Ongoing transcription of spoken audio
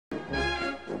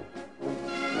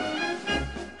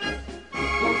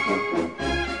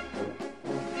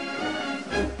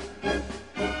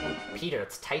Peter,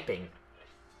 it's typing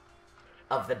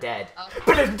of the dead.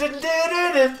 Okay.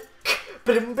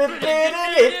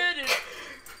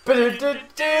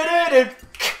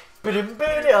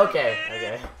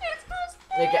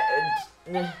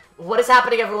 What is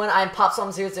happening, everyone? I'm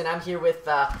PopSomZeros, and I'm here with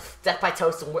Death by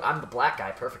Toast, and I'm the black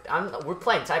guy. Perfect. We're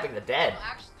playing Typing the Dead. Well,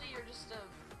 actually, you're just a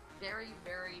very,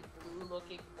 very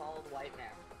blue-looking, bald white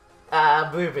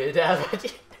man. Boo-boo.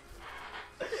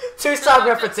 Two song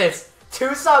references.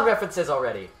 Two song references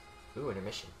already. Ooh,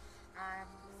 intermission.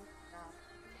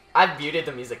 I've muted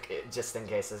the music just in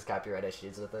case there's copyright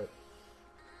issues with it.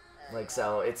 Like,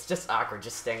 so it's just awkward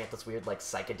just staring at this weird, like,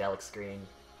 psychedelic screen.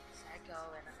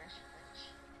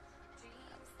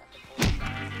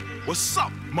 What's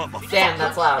up, motherfucker? Damn,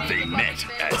 that's loud. They met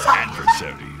as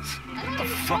adversaries. What the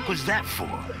fuck was that for?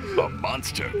 A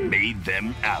monster made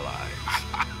them allies.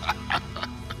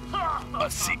 A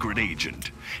secret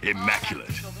agent,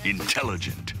 immaculate,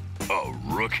 intelligent, a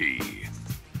rookie.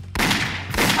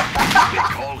 They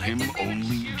call him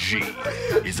only G.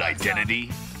 His identity,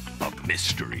 a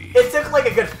mystery. It took like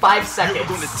a good 5 seconds. You're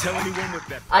gonna tell anyone with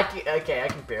that? Okay, I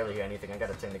can barely hear anything. I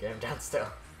gotta turn the game down still.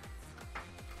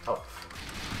 Oh.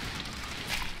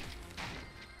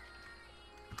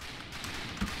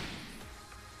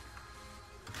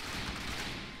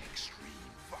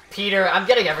 Peter, I'm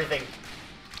getting everything.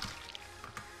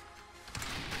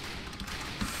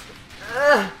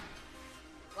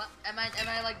 What? Am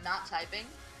I like not typing?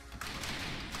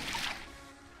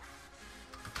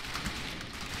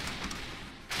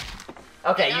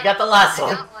 Okay, you got the last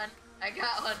one. I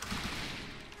got one.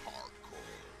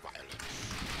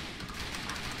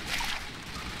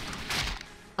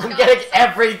 I'm getting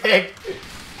everything.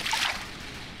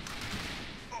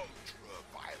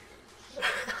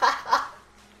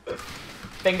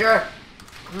 Finger.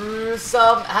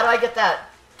 Gruesome. How do I get that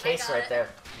case right there?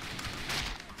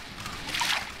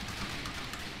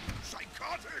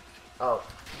 Oh.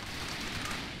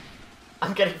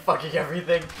 I'm getting fucking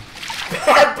everything.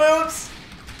 Bad boobs!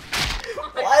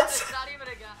 What? It's not even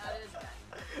a gun. It is bad.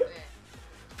 Okay.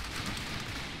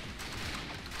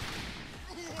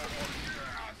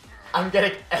 I'm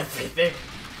getting everything.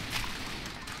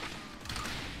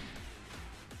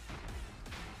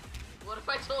 What if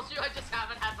I told you I just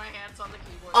haven't had my hands on the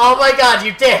keyboard? Oh my god,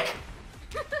 you dick!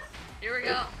 Here we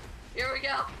go. Here we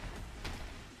go.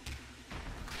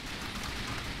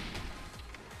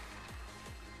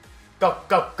 Go,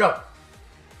 go, go.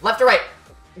 Left or right?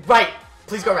 Right.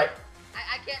 Please go right.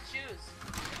 I can't choose.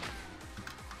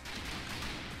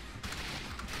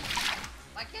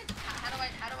 I can't. How do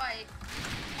I?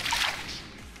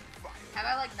 Have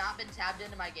I like not been tabbed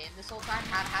into my game this whole time?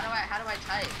 How do I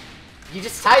type? You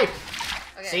just type.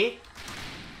 Okay. See?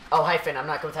 Oh, hyphen. I'm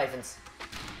not good with hyphens.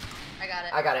 I got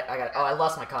it. I got it. Oh, I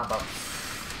lost my combo.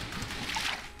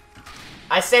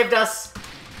 I saved us.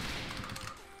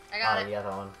 I got it. The other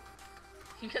one.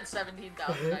 You got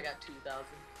 17,000. I got 2,000.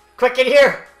 Quick, in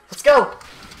here. Let's go.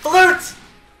 Flute.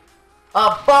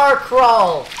 Bar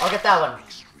crawl. I'll get that one.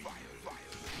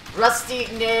 Rusty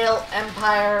nail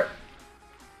empire.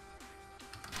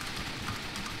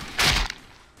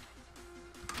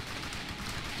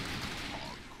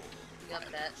 You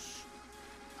got that.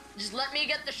 Just let me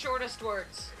get the shortest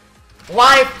words.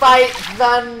 Why fight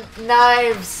the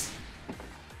knives?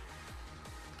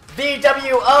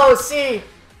 VWOCL.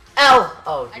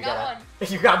 Oh, you got one.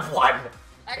 You got one.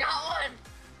 I got one.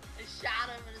 I shot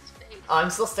him in his face. Oh,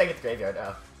 I'm still staying at the graveyard.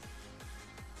 Oh.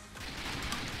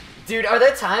 Dude, are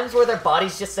there times where their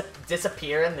bodies just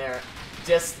disappear and they're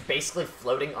just basically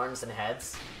floating arms and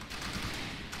heads?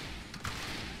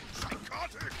 I'm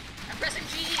pressing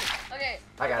G. Okay.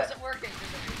 I got it. Wasn't working.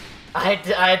 I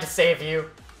had to save you.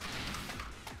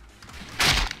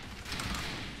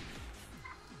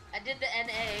 I did the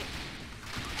NA.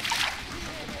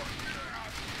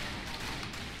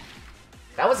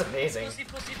 That was amazing. Pussy,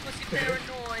 pussy, pussy,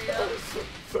 paranoia.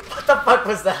 What the fuck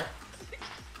was that?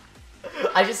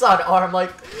 I just saw an arm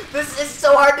like, this is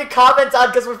so hard to comment on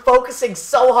because we're focusing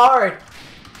so hard.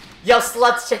 Yo,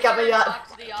 sluts, check out my Talk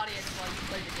to the audience while you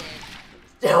play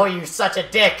the game. Oh, you're such a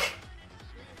dick.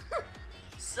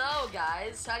 So,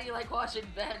 guys, how do you like watching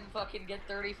Ben fucking get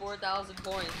 34,000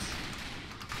 points?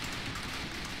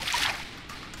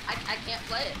 I can't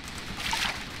play it.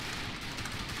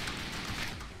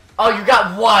 Oh, you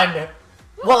got one.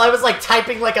 Well, I was like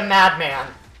typing like a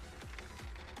madman.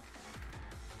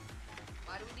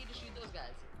 Why do we need to shoot those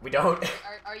guys? We don't.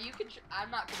 Are you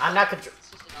I'm not I'm not control. It's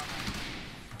just an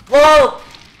online. Whoa!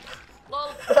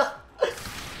 Lol.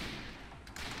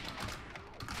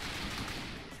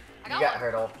 You got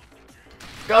Hurdle.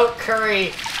 Goat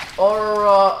Curry.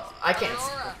 Or, I can't.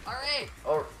 Aurora. Alright.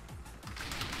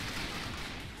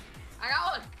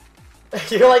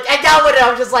 You're like, I got with it.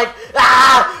 I'm just like,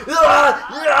 ah,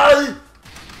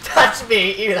 touch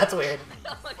me. Ew, that's weird.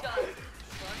 Oh my god.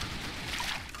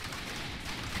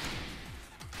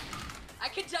 I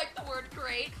can type the word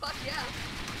great. Fuck yeah.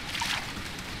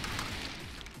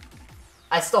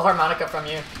 I stole harmonica from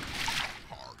you.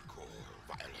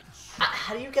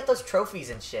 How do you get those trophies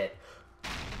and shit?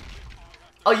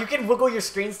 Oh, you can wiggle your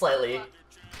screen slightly.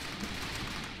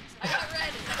 I got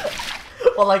red.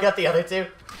 Well, I got the other two.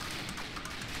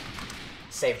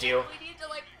 Saved you. We need to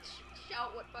like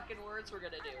shout what fucking words we're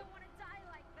gonna do.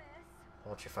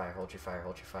 Hold your fire, hold your fire,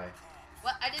 hold your fire.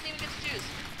 What? I didn't even get to choose.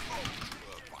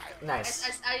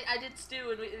 Nice. I did Stu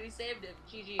and we saved him.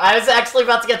 GG. I was actually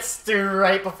about to get Stu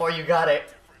right before you got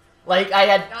it. Like,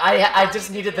 I just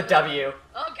needed the W.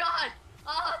 Oh god!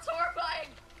 Oh, it's horrifying!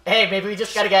 Hey, maybe we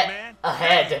just gotta get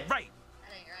ahead. Right.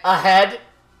 That ain't right. Ahead.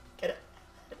 Get it.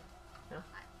 No?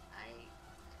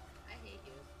 I hate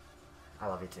you. I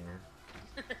love you too, man.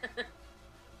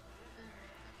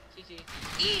 GG.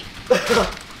 E!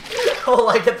 Oh,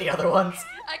 I get the other ones.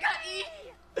 I got E!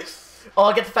 Oh,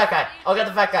 I'll get the fat guy. I'll get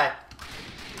the fat guy.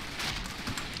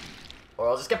 Or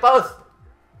I'll just get both.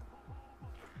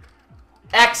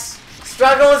 X.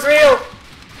 Struggle is real.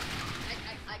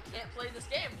 I can't play this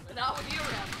game without with you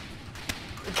around.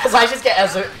 Because I just get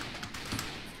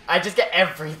I just get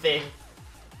everything.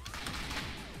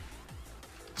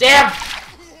 Jam!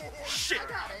 Shit.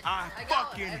 I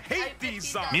got it. fucking I hate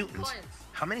these 15,000 mutants. coins.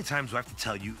 How many times do I have to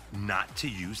tell you not to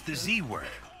use the Z word?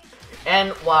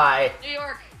 And why? New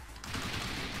York.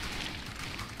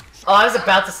 Oh, I was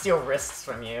about to steal wrists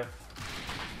from you.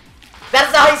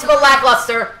 That's not how you spell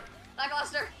lackluster!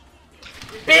 Lackluster.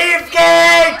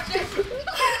 Beefcake!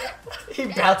 He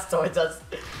bounced towards us.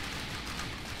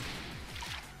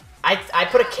 I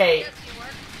put a K. Yes, teamwork.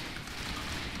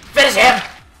 Finish him!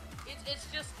 It's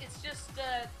just,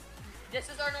 this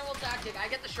is our normal tactic. I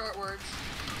get the short words.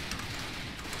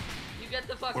 You get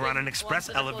the fucking... We're on an express ones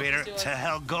that are elevator closest to us.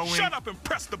 hell going. Shut up and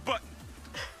press the button.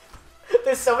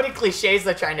 There's so many cliches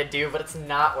they're trying to do, but it's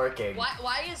not working.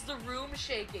 Why is the room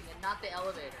shaking and not the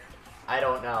elevator? I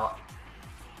don't know.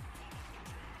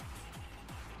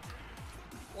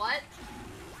 What?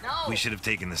 No. We should have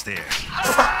taken the stairs.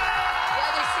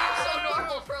 Yeah, they seem so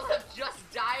normal for like just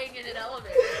dying in an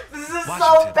elevator. This is so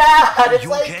Washington, bad! Are It's you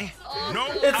like okay? Oh, No,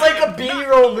 it's I like a am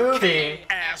B-roll movie.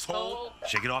 asshole. Oh,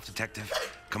 Shake it off, detective.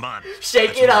 Come on. Shake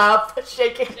Let's it roll. up,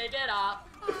 shake it. shake it up.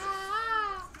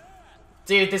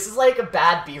 Dude, this is like a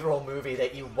bad B-roll movie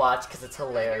that you watch because it's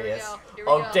hilarious. Here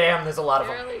we Oh go. damn, there's a lot of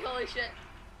them. Really, holy shit.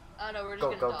 Oh no, we're just Go,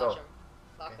 gonna go, dodge go. them.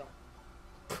 Fuck them.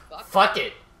 Fuck. Fuck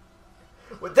it.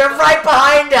 They're right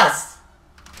behind us!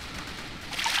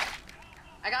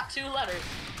 I got 2 letters.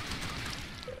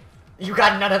 You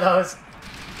got none of those.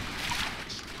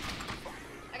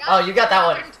 I got Oh, you got that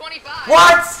one. 125.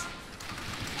 What?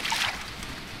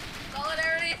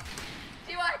 Solidarity.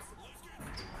 T-Whites.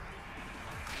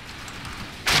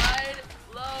 Wide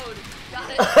load. Got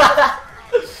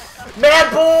it.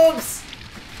 Man boobs!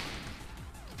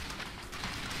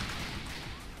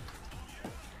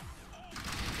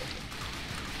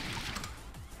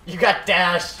 You got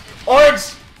dash. Orange!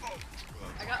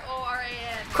 I got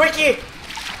O-R-A-N. Quickie!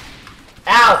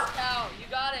 Ow! Ow, you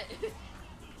got it.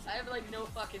 I have like no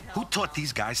fucking help. Who taught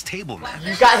these guys table manners?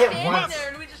 You got hit Standing once. there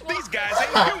and we just These walked guys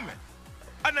by. ain't human.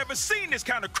 I never seen this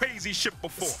kind of crazy shit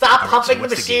before. Stop All right, so humping the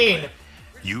what's the game machine! plan?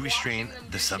 You restrain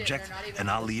the subject, and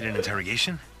I'll lead an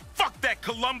interrogation? Fuck that,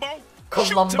 Columbo. Shoot to me.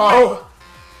 Columbo!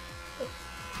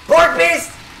 Pork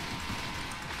beast!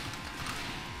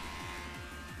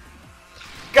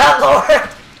 God lord!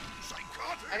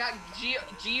 I got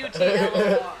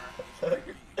G-U-T-L-O-R. What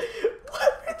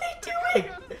are they doing?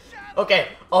 Okay.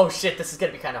 Oh shit, this is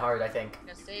gonna be kind of hard, I think. I'm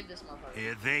gonna save this motherfucker.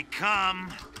 Here they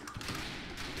come.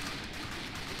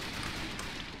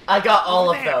 I got all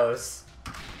Over of there. those.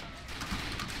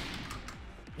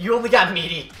 You only got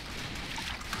meaty.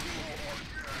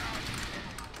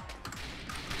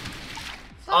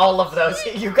 All of those.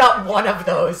 You got one of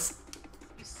those.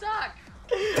 You suck.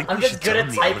 Think I'm we just should good tell at him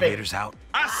the typing. elevator's out?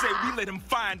 I say we let him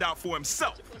find out for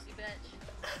himself. Pussy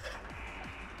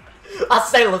bitch. I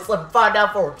say let's let him find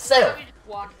out for himself. We just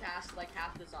walked past like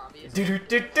half the zombies.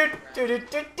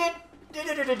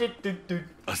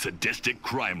 A sadistic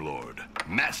crime lord,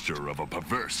 master of a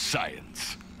perverse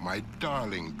science. My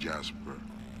darling Jasper,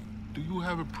 do you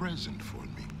have a present for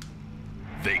me?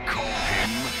 They call him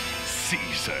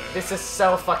Caesar. This is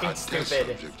so fucking A test stupid.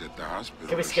 subject at the hospital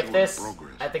Can we is skip showing this?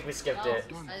 progress. I think we skipped No, it.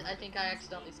 I think I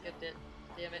accidentally skipped it.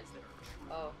 Damn it.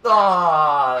 Oh.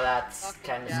 Oh, that's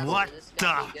Fucking kind of. Jasper, What this is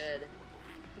gonna the- be good.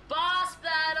 Boss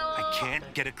battle! I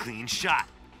can't get a clean shot.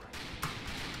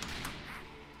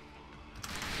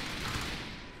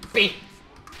 B.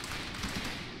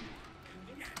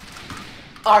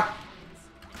 R.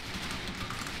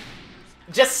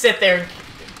 Just sit there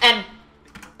and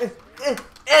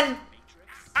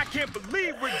I can't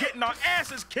believe we're getting our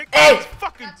asses kicked Hey! by this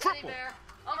fucking That's Teddy triple. Bear.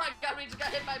 Oh my god, we just got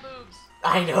hit by boobs.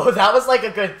 I know, that was like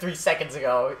a good 3 seconds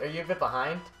ago. Are you a bit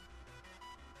behind?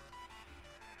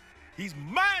 He's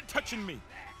mind touching me.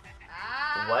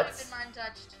 Ah, What? I've been mind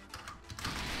touched.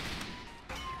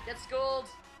 Get schooled.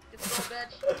 Get schooled,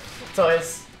 bitch.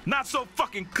 Toys. Not so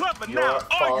fucking clever Your now,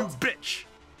 are you, fault. bitch?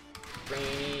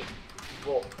 Brainy.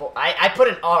 I put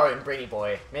an R in Brainy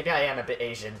Boy. Maybe I am a bit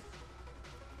Asian.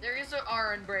 There is an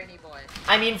R in Brainy Boy.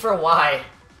 I mean for Y.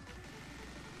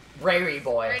 Brainy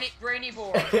Boy. Brainy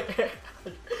Boy.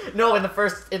 No, in the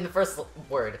first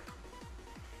word.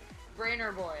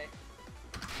 Brainer Boy.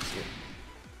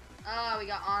 Oh, we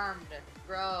got armed.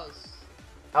 Gross.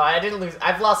 Oh, I didn't lose.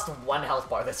 I've lost 1 health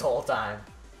bar this whole time.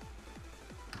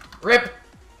 Rip.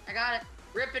 I got it.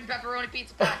 Rippin' pepperoni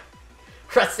pizza pie.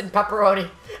 Crust and pepperoni.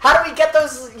 How do we get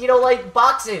those, you know, like,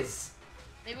 boxes?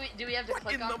 Maybe do we have to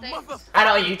click on things? I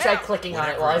know, you try clicking on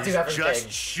it while I do everything.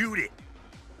 Just shoot it.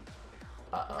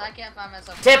 Uh-oh. I can't find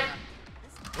myself. Tip.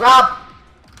 Rob.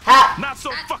 Hat. Not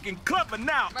so fucking clever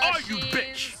now, are you,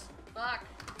 bitch? Machines. Fuck.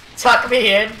 Tuck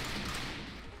me in.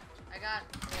 I got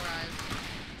 4 eyes.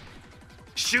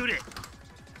 Shoot it.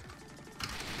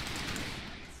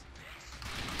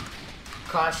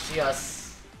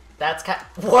 Cautious. That's kind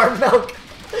warm milk.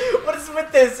 What is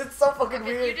with this? It's so fucking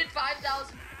Okay, weird. you did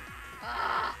 5,000.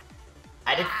 Ah.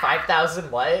 I did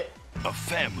 5,000 what? A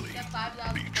family You got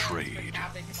 5,000 betrayed.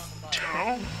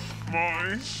 Tell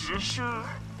my sister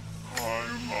I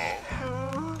love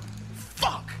her.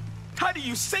 Fuck! How do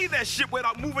you say that shit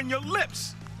without moving your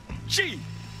lips? Gee,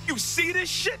 you see this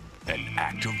shit? An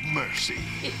act of mercy.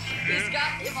 He's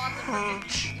got him on the freaking.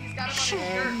 He's got him on his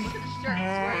shirt. Look at his shirt. He's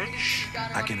wearing it. He's got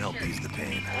him I on can his help shirt. ease the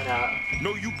pain. I know.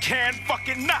 No, you can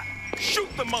fucking not. Shoot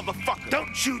the motherfucker.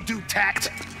 Don't you do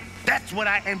tact. That's what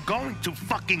I am going to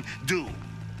fucking do.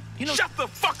 You know, Shut the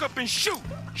fuck up and shoot.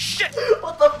 Shit.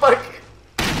 What the fuck?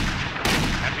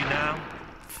 happy now?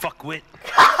 Fuckwit.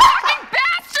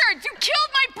 Bastard! You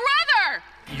killed my brother!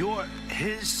 You're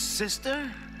his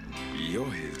sister? You're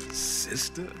his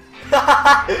sister?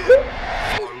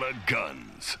 Carla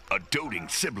Guns, a doting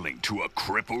sibling to a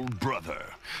crippled brother,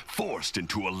 forced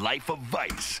into a life of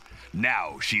vice.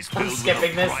 Now she's I'm filled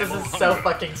skipping with a this. This primal is so hunger.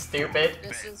 fucking stupid.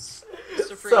 This is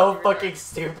So supremely fucking retarded.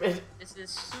 stupid. This is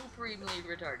supremely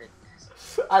retarded.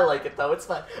 I like it though. It's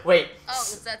fine. Wait.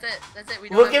 Oh, that's it. That's it. We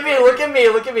don't Look have at me. to- Look at me.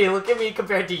 Look at me. Look at me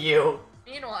compared to you.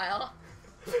 Meanwhile,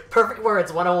 Perfect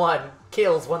words 101.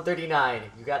 Kills 139.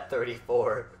 You got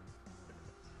 34.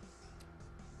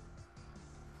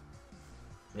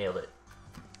 Nailed it.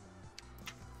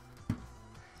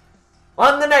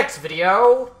 On the next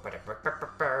video.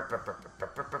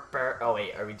 Oh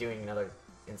wait, are we doing another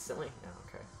instantly? No,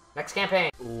 okay. Next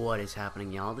campaign. What is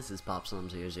happening, y'all? This is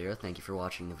PopSlim00. Thank you for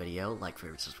watching the video. Like,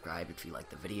 favorite, subscribe if you like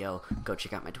the video. Go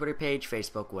check out my Twitter page,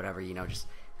 Facebook, whatever, you know, just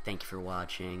thank you for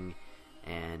watching.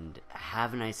 And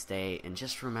have a nice day, and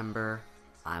just remember,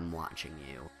 I'm watching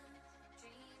you.